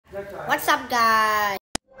What's up, guys?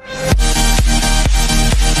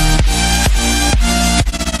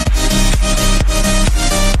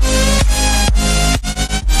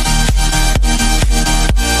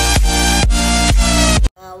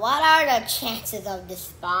 What are the chances of this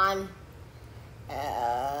spawn?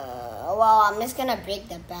 Well, I'm just gonna break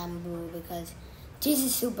the bamboo because this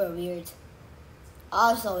is super weird.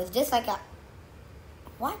 Also, is this like a...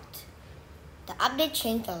 What? The update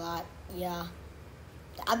changed a lot. Yeah.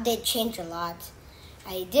 The update changed a lot.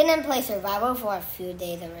 I didn't play survival for a few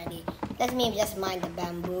days already. Let me just mine the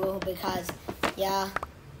bamboo because, yeah.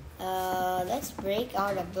 Let's break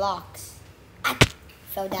all the blocks. I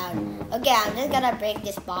fell down. Okay, I'm just gonna break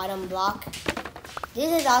this bottom block.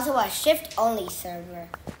 This is also a shift-only server.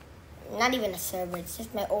 Not even a server, it's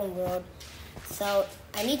just my own world. So,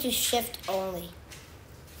 I need to shift only.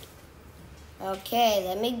 Okay,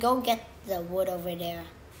 let me go get the wood over there.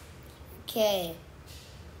 Okay.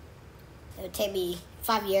 It'll take me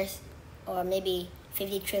 5 years. Or maybe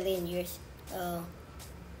 50 trillion years.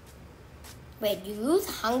 Wait, you lose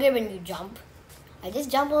hunger when you jump? I just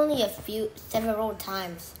jumped only several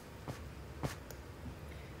times.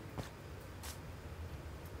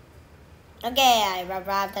 Okay, I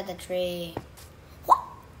arrived at the tree.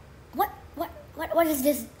 What is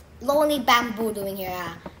this lonely bamboo doing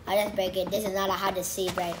here? I just break it. This is not a hard to see,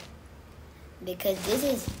 right? Because this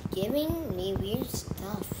is giving me weird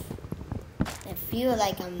stuff. I feel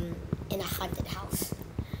like I'm in a haunted house.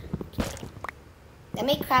 Okay. Let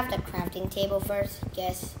me craft a crafting table first,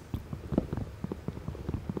 guess.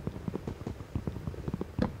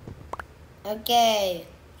 Okay,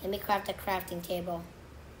 let me craft a crafting table.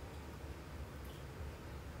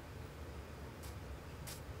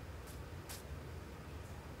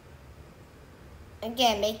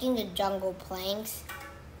 Again, making the jungle planks.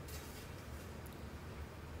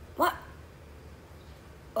 What?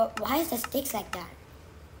 Why is the sticks like that?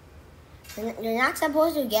 You're not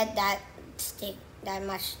supposed to get that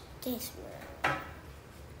much sticks.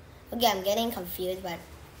 Okay, I'm getting confused, but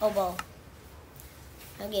oh well.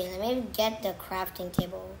 Okay, let me get the crafting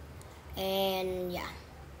table. And yeah.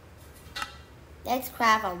 Let's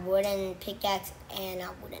craft a wooden pickaxe and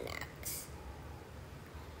a wooden axe.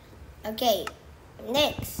 Okay.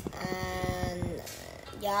 Next,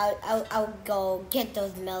 yeah, I'll go get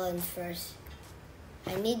those melons first.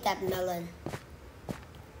 I need that melon.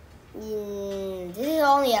 This is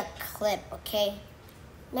only a clip, okay?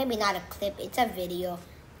 Maybe not a clip, it's a video.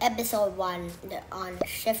 Episode 1 on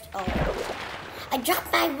Shift O. I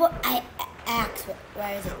dropped my axe.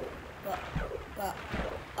 Where is it?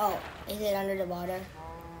 Oh, is it under the water?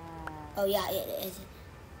 Oh yeah, it is.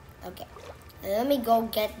 Okay, let me go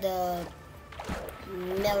get the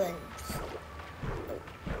melons.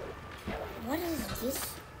 What is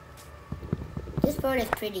this? This bird is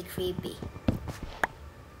pretty creepy.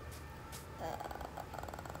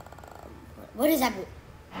 What is that?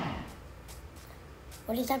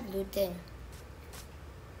 What is that blue thing?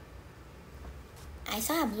 I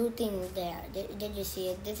saw a blue thing there. Did you see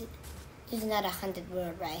it? This is not a haunted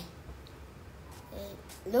bird, right?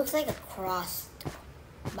 It looks like a cross,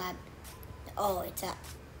 but oh, it's a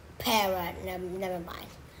parrot. Never mind.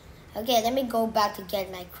 Okay, let me go back to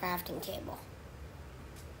get my crafting table.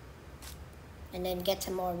 And then get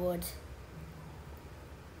some more wood.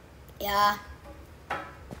 Yeah.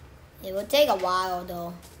 It will take a while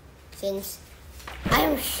though, since I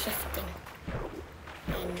am shifting.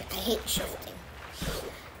 And I hate shifting.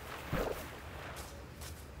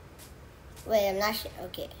 Wait, I'm not sure.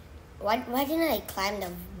 Okay. Why didn't I climb the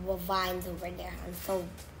vines over there? I'm so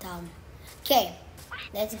dumb. Okay.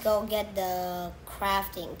 Let's go get the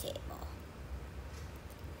crafting table.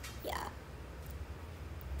 Yeah.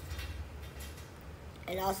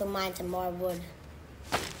 And also mine some more wood.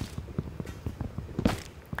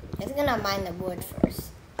 Just gonna mine the wood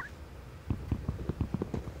first.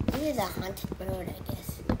 This is a haunted bird, I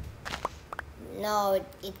guess. No,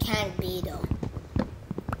 it can't be though.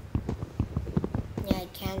 Yeah,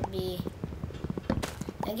 it can't be.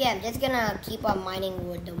 Again, I'm just gonna keep on mining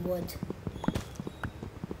the wood.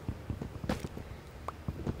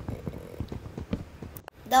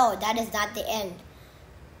 Though that is not the end.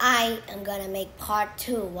 I am gonna make part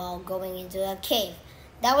 2 while going into a cave.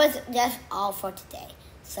 That was just all for today.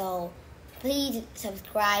 So please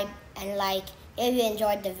subscribe and like if you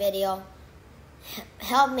enjoyed the video.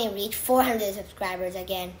 Help me reach 400 subscribers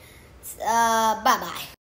again. Bye bye.